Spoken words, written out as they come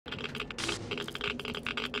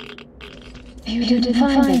You didn't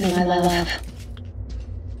find it, my love.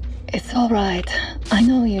 It's all right. I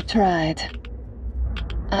know you tried.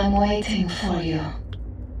 I'm waiting for you.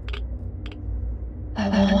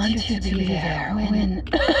 I want you to be there when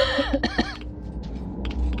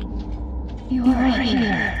you are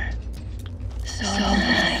here. So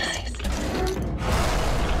nice.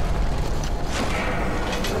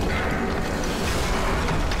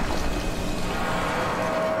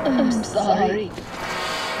 I'm sorry.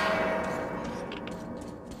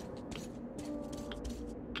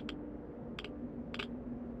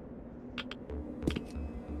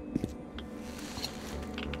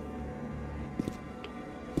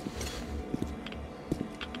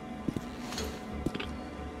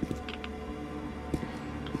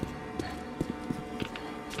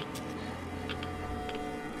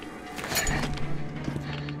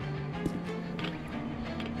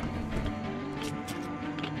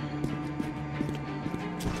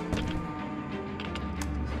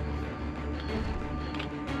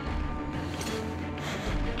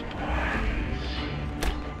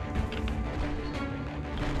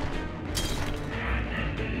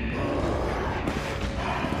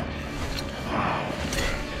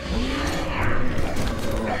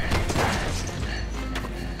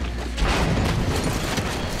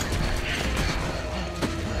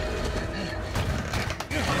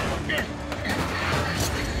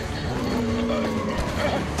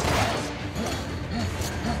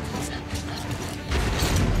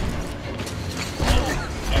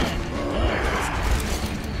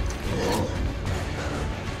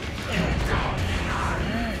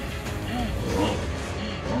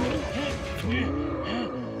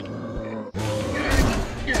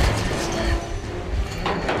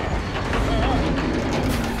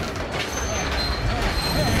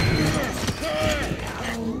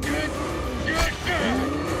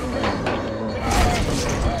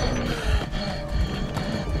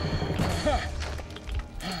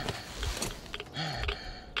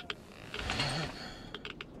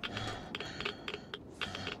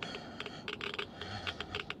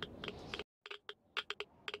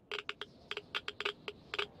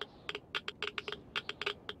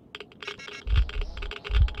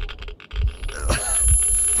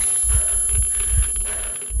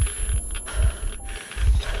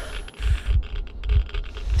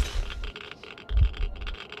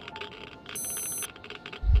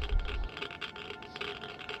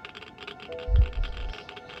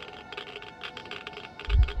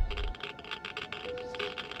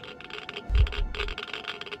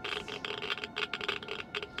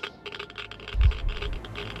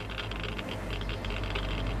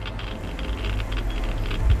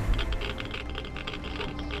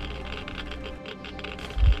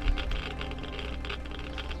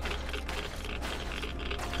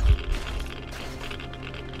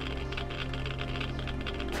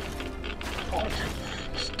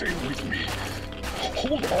 Stay with me.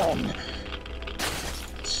 Hold on.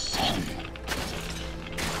 Son.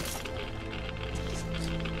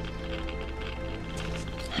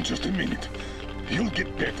 Just a minute. You'll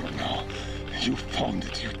get better now. You found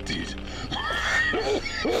it, you did.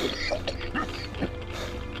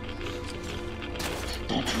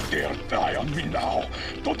 Don't you dare die on me now.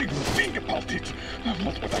 Don't even think about it.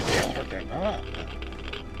 What would I tell her then, huh?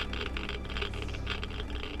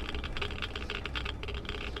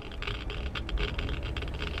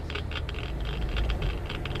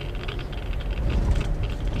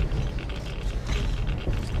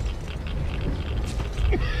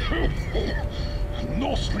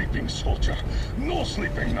 No sleeping, soldier. No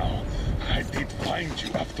sleeping now. I did find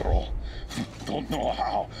you after all. Don't know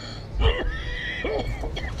how.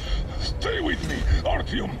 Stay with me,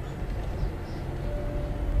 Artyom.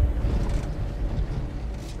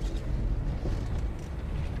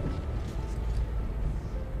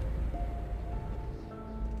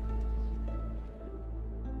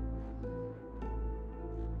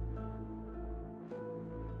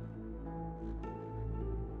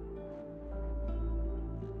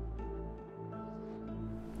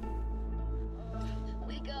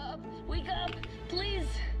 Wake up, please.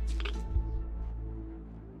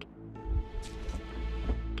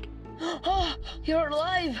 Oh, you're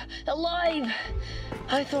alive! Alive!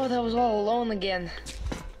 I thought I was all alone again.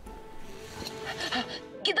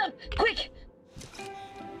 Get up, quick!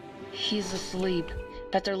 He's asleep.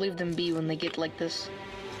 Better leave them be when they get like this.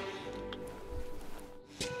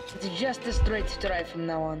 It's just a straight drive from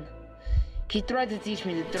now on. He tried to teach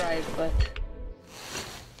me to drive, but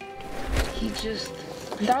he just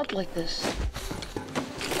went out like this.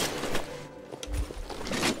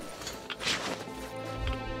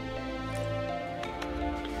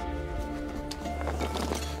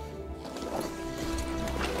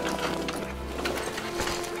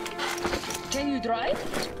 drive?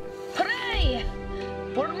 Hooray!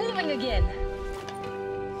 We're moving again.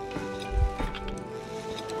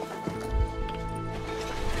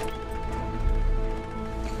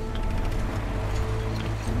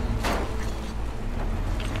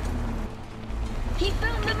 He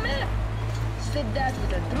found the map! Said that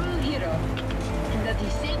was a true hero. And that he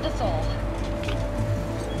saved us all.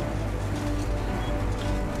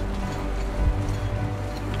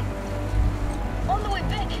 On the way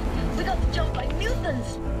back, we got jumped by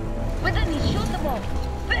mutants. But then he shot them all.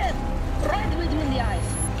 Bam! Right between the eyes.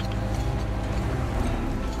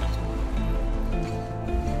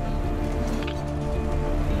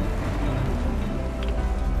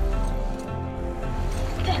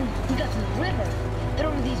 Then we got to the river. There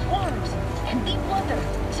were these worms and deep water,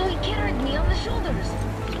 so he carried me on the shoulders.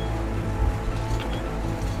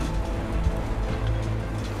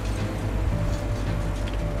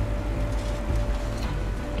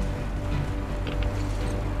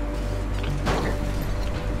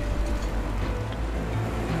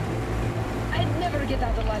 I'd never get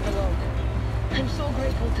out alive alone. I'm so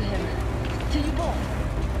grateful to him. To you both.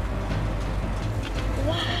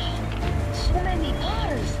 Wow! So many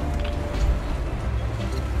otters!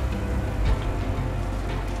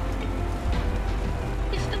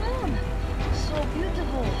 It's the moon! So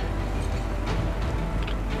beautiful!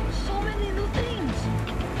 So many new things!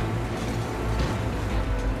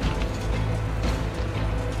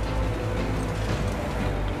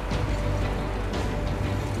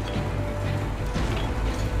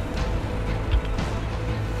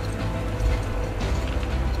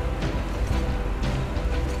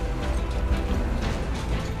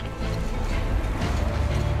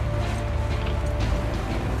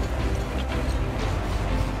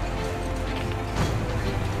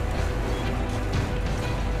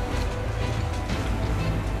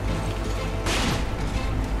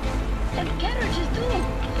 And carriages too!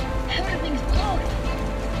 Everything's blocked!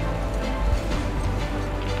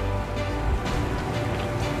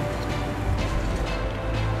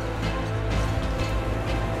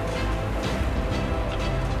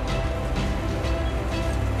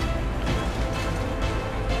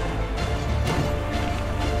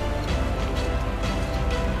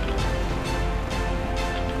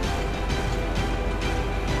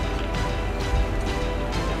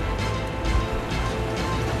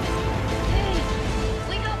 Hey,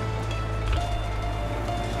 wake up!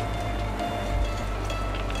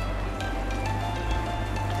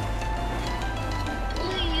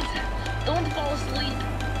 Please, don't fall asleep.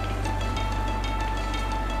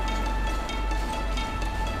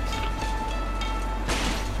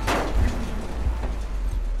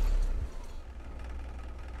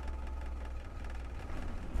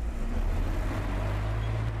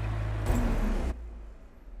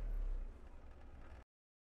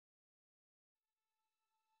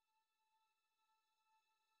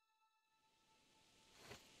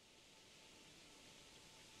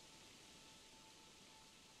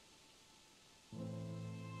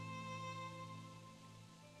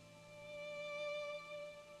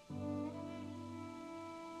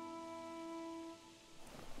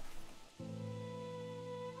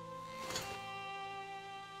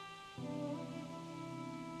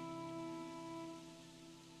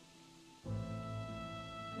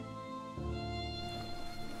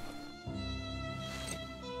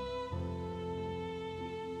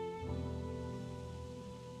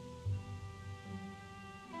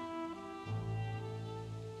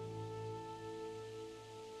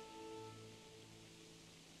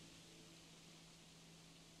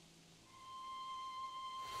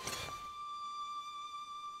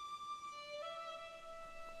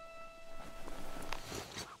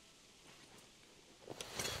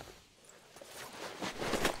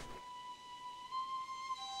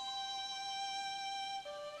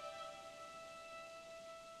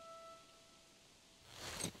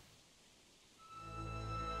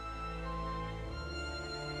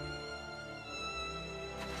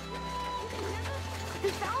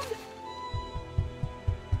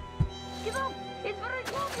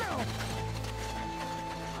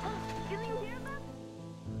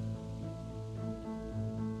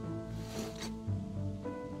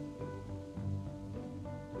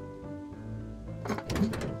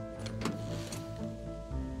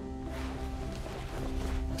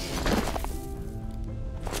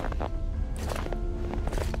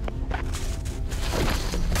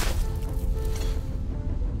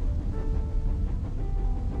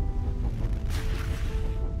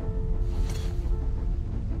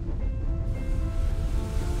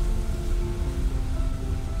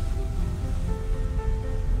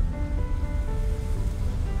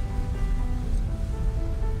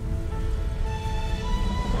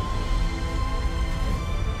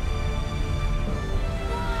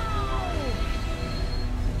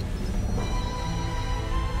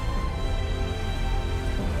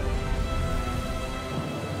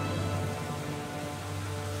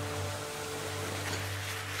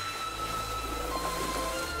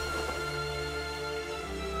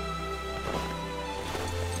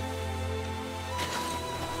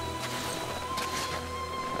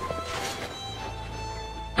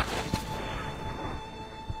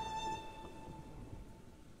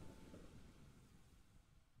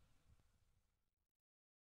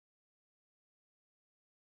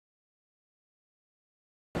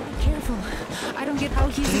 careful. I don't get how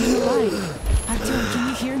he's even alive. Artyom, can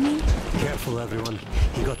you hear me? Careful, everyone.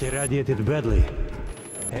 He got irradiated badly.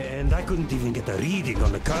 And I couldn't even get a reading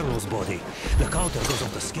on the Colonel's body. The counter goes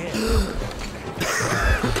off the scale.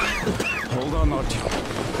 Hold on,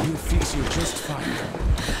 Artyom. You'll fix you just fine.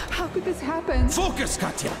 How could this happen? Focus,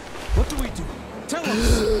 Katya! What do we do? Tell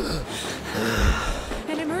us!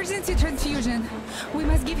 An emergency transfusion. We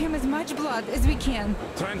must give him as much blood as we can.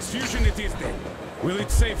 Transfusion it is then. Will it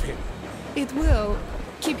save him? It will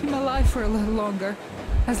keep him alive for a little longer.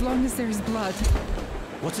 As long as there's blood.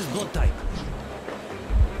 What's his blood type?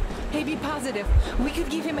 AB positive. We could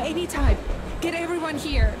give him any type. Get everyone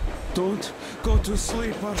here. Don't go to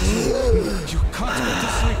sleep, Artyom. You can't go to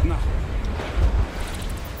sleep now.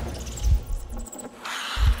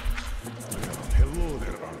 Hello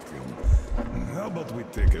there, Artyom. How about we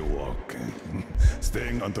take a walk?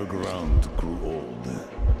 Staying underground grew old.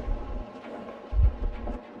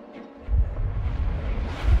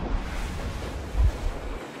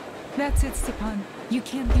 That's it, Stepan. You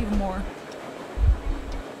can't give more.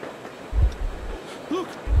 Look!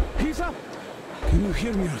 He's up! Can you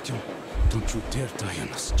hear me, Artyom? Don't you dare die on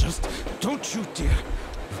us. Just don't you dare.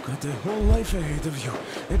 You've got a whole life ahead of you.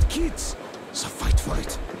 And kids. So fight for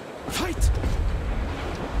it. Fight!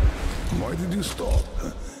 Why did you stop?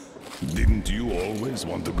 Didn't you always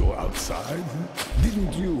want to go outside?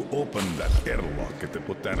 Didn't you open that airlock at the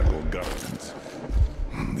Botanical Gardens?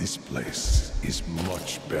 This place is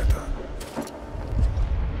much better.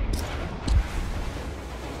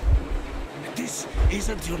 This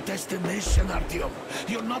isn't your destination, Artyom.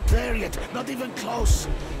 You're not there yet, not even close.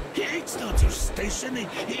 It's not your station,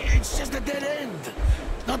 it's just a dead end.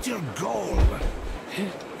 Not your goal.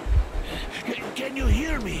 Can you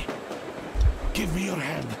hear me? Give me your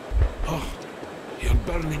hand. Oh, you're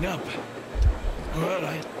burning up. Well,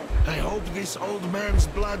 I hope this old man's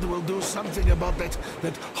blood will do something about that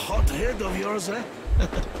hot head of yours, eh?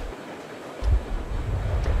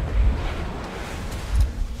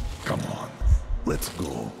 Come on, let's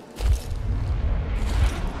go.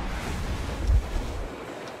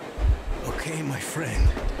 Okay, my friend.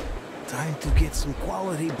 Time to get some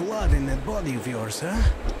quality blood in that body of yours, huh?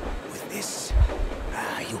 With this,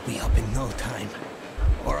 you'll be up in no time.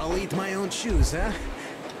 Or I'll eat my own shoes, huh?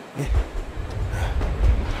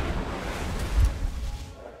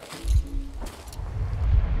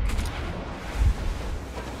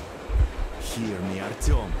 Hear me,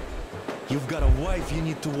 Artyom. You've got a wife you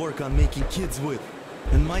need to work on making kids with.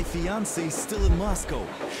 And my fiancé is still in Moscow.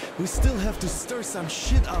 We still have to stir some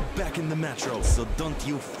shit up back in the metro, so don't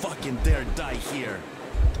you fucking dare die here.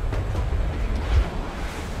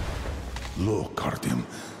 Look, Artyom.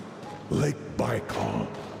 Lake Baikal.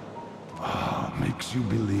 Makes you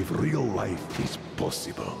believe real life is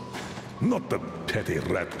possible. Not the petty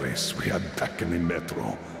rat race we had back in the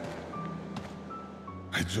metro.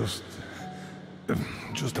 I just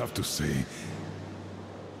have to say,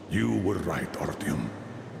 you were right, Artyom.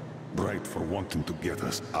 Right for wanting to get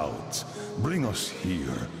us out, bring us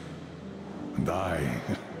here. And I,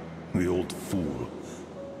 the old fool,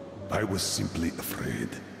 I was simply afraid.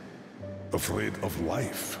 Afraid of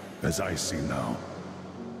life, as I see now.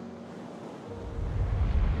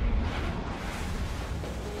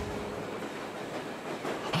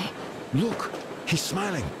 Look, he's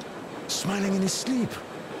smiling. Smiling in his sleep.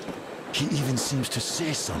 He even seems to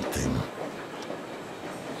say something.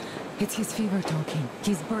 It's his fever talking.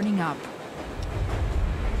 He's burning up.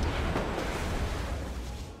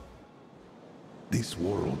 This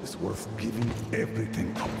world is worth giving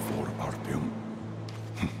everything up for, Artyom.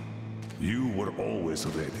 You were always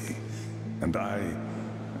ready, and I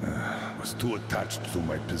was too attached to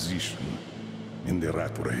my position in the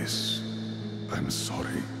rat race. I'm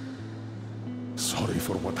sorry. Sorry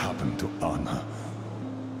for what happened to Anna.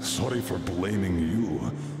 Sorry for blaming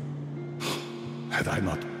you. Had I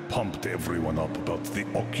not pumped everyone up about the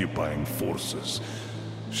occupying forces,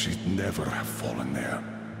 she'd never have fallen there.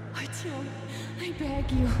 Artyom, I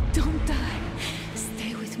beg you, don't die.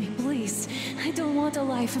 Stay with me, please. I don't want a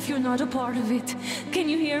life if you're not a part of it. Can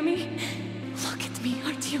you hear me? Look at me,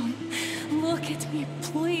 Artyom. Look at me,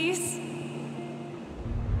 please.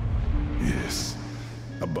 Yes,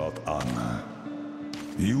 about Anna.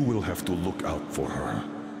 You will have to look out for her,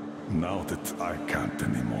 now that I can't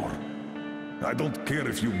anymore. I don't care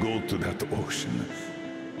if you go to that ocean.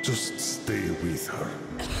 Just stay with her.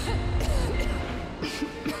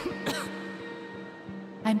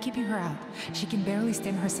 I'm keeping her out. She can barely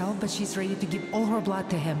stand herself, but she's ready to give all her blood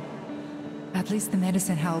to him. At least the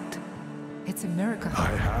medicine helped. It's a miracle.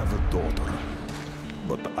 I have a daughter,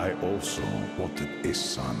 but I also wanted a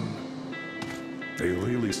son. A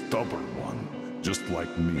really stubborn one, just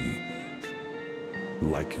like me.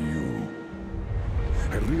 Like you.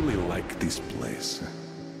 I really like this place.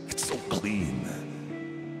 It's so clean.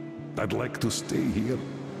 I'd like to stay here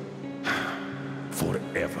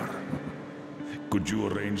forever. Could you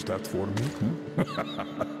arrange that for me?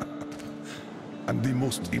 And the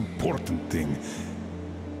most important thing,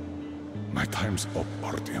 my time's up,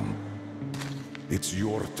 Artyom. It's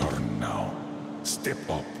your turn now. Step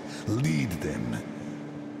up, lead them.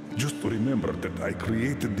 Just remember that I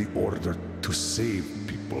created the Order to save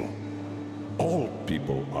people. All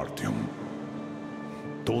people, Artyom.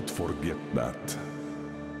 Don't forget that.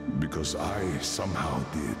 Because I somehow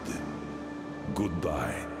did.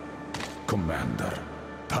 Goodbye, Commander.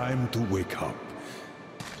 Time to wake up.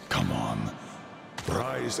 Come on.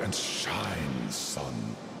 Rise and shine, son.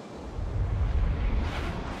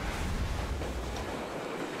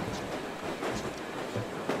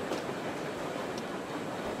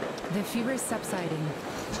 The fever is subsiding.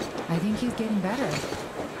 I think he's getting better.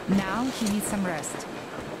 Now he needs some rest.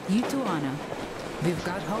 You too, Anna. We've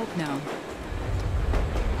got hope now.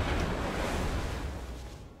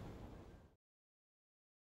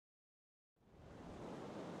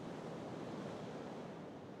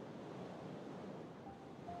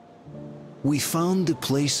 We found the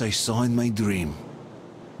place I saw in my dream.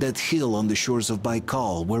 That hill on the shores of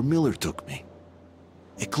Baikal where Miller took me.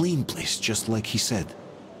 A clean place, just like he said.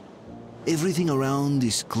 Everything around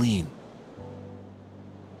is clean.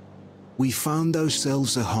 We found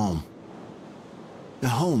ourselves a home. A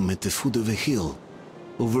home at the foot of a hill,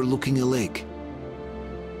 overlooking a lake.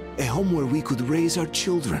 A home where we could raise our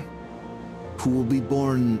children, who will be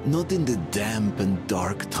born not in the damp and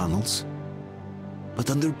dark tunnels,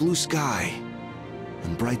 but under blue sky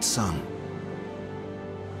and bright sun.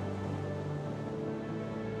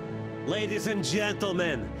 Ladies and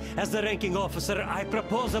gentlemen, as the ranking officer, I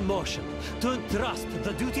propose a motion to entrust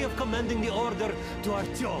the duty of commanding the Order to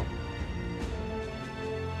Artyom.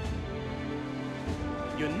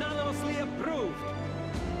 Unanimously approved.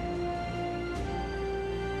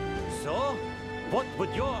 So, what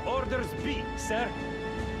would your orders be, sir?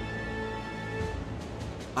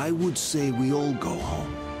 I would say we all go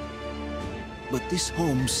home. But this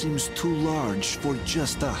home seems too large for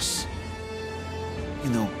just us. You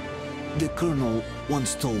know, the Colonel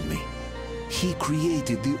once told me, he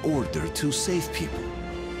created the Order to save people.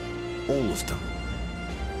 All of them.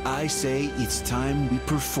 I say it's time we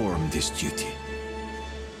perform this duty.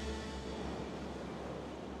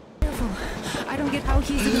 Careful. I don't get how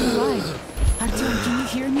he's even alive. Artyom, can you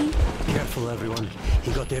hear me? Careful, everyone.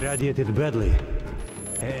 He got irradiated badly.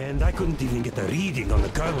 And I couldn't even get a reading on the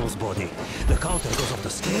Colonel's body. The counter goes off the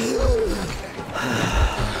scale.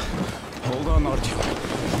 Hold on,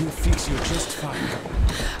 Artyom. You fix you just fine.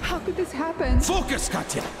 How could this happen? Focus,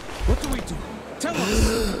 Katya! What do we do? Tell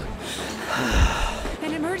us!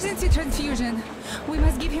 An emergency transfusion. We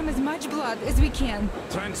must give him as much blood as we can.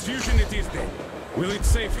 Transfusion it is then. Will it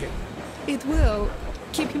save him? It will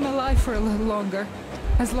keep him alive for a little longer.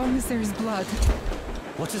 As long as there's blood.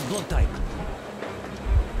 What's his blood type?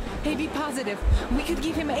 AB positive. We could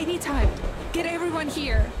give him any type. Get everyone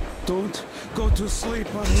here. Don't go to sleep,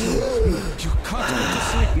 Artyom. You can't go to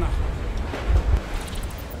sleep now.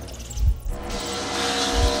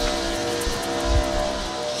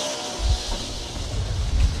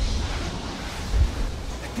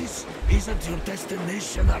 This isn't your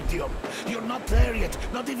destination, Artyom. You're not there yet,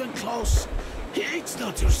 not even close. It's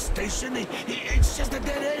not your station, it's just a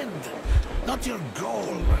dead end. Not your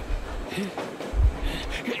goal.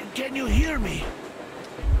 Can you hear me?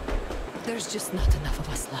 There's just not enough of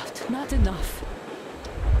us left. Not enough.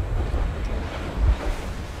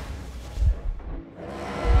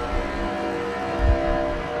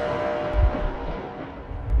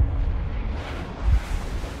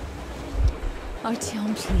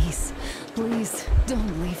 Artyom, please. Please,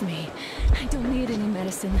 don't leave me. I don't need any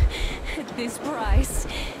medicine. At this price.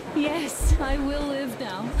 Yes, I will live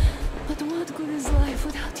now. But what good is life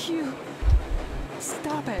without you?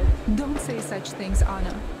 Stop it. Don't say such things,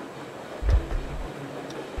 Anna.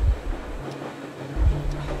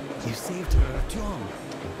 You saved her, Artyom.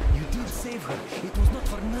 You did save her. It was not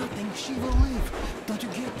for nothing. She will live. Don't you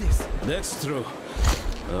get this? That's true.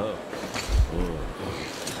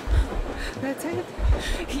 That's it.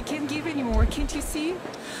 He can't give anymore. Can't you see?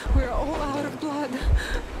 We're all out of blood.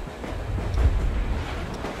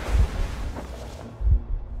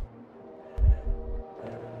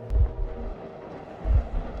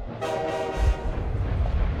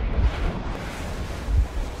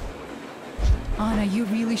 Anna, you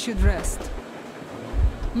really should rest.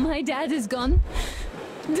 My dad is gone.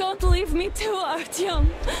 Don't leave me too, Artyom.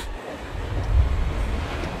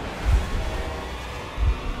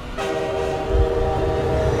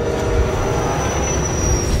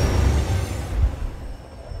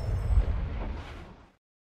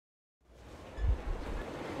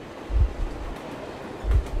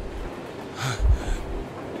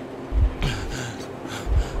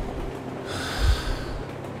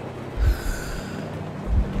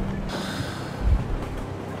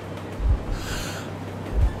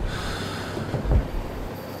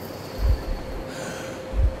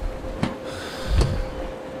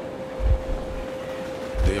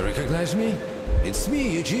 Do you recognize me? It's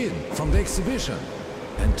me, Eugene, from the exhibition.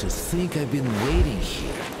 And to think I've been waiting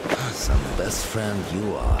here. Some best friend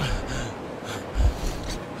you are.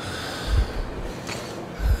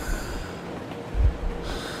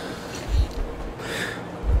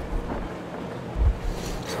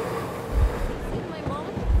 My mom?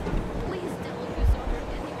 Please tell her you saw her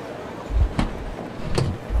anywhere.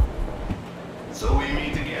 So we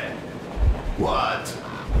meet again. What?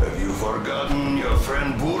 Have you forgotten your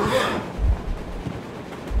friend Burban?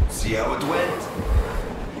 See how it went?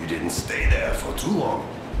 You didn't stay there for too long.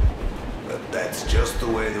 But that's just the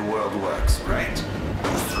way the world works, right?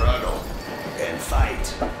 You struggle, and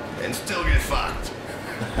fight, and still get fucked.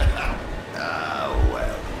 Ah,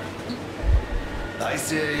 well. I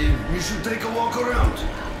say you should take a walk around.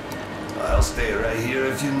 I'll stay right here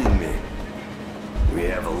if you need me. We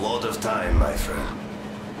have a lot of time, my friend.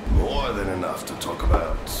 More than enough to talk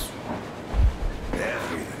about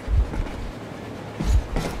everything.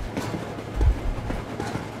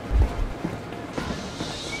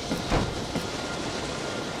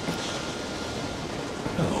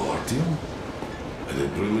 Hello, Artyom. I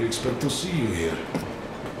didn't really expect to see you here.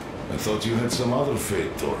 I thought you had some other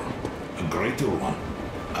fate, or a greater one.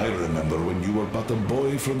 I remember when you were but a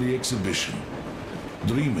boy from the exhibition,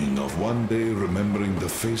 dreaming of one day remembering the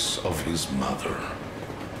face of his mother.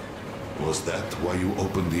 Was that why you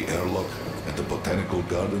opened the airlock at the Botanical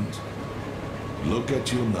Gardens? Look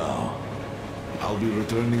at you now. I'll be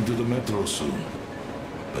returning to the metro soon.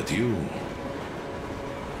 But you...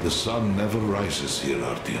 The sun never rises here,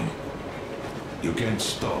 Artyom. You can't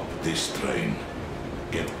stop this train.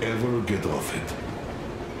 Can't ever get off it.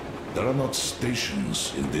 There are not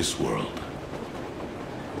stations in this world.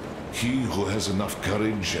 He who has enough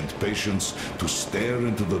courage and patience to stare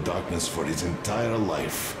into the darkness for his entire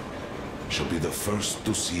life shall be the first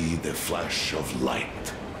to see the flash of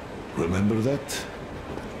light. Remember that?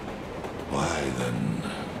 Why then...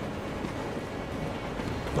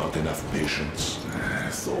 Not enough patience?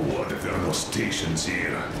 So what if there are no stations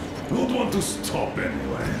here? Who'd want to stop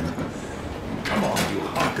anyway? Come on, you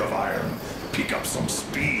hunk of iron. Pick up some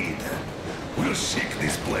speed. We'll shake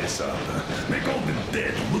this place up. Make all the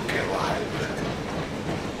dead look alive.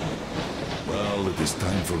 Well, it is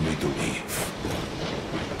time for me to leave.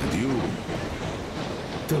 And you,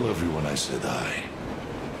 tell everyone I said hi.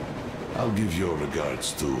 I'll give your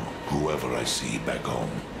regards to whoever I see back home.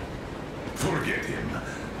 Forget him.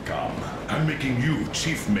 Come, I'm making you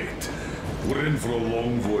chief mate. We're in for a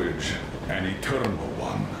long voyage, an eternal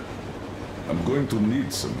one. I'm going to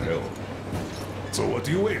need some help. So what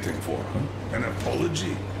are you waiting for, huh? An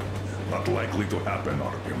apology? Not likely to happen,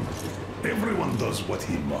 Artyom. Everyone does what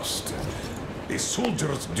he must. A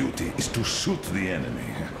soldier's duty is to shoot the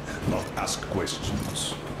enemy, not ask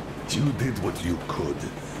questions. You did what you could.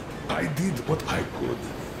 I did what I could.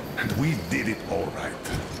 And we did it all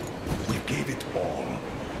right. We gave it all.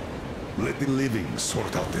 Let the living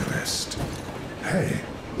sort out the rest. Hey,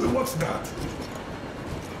 what's that?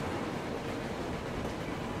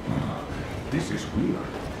 This is weird.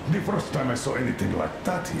 The first time I saw anything like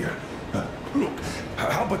that here. Look,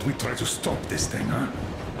 how about we try to stop this thing, huh?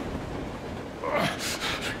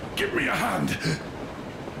 Give me a hand.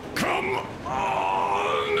 Come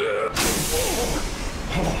on!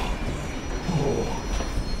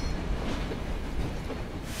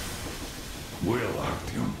 Well,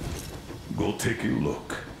 Artyom, go take a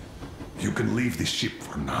look. You can leave the ship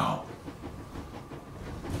for now.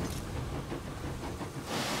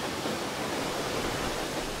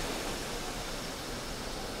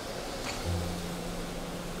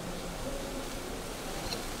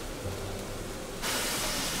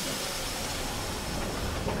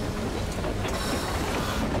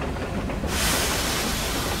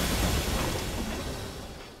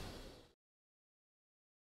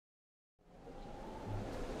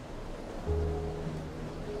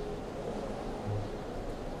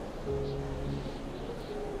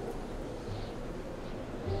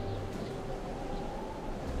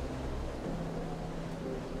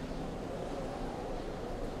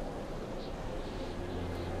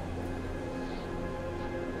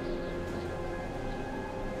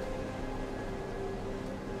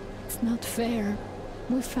 not fair.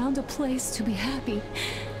 We found a place to be happy,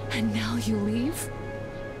 and now you leave?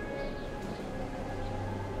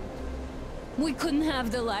 We couldn't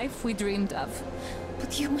have the life we dreamed of,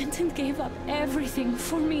 but you went and gave up everything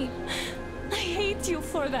for me. I hate you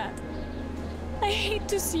for that. I hate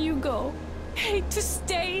to see you go. I hate to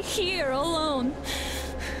stay here alone.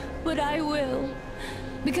 But I will,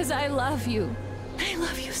 because I love you. I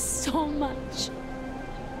love you so much.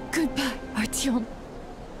 Goodbye, Artyom.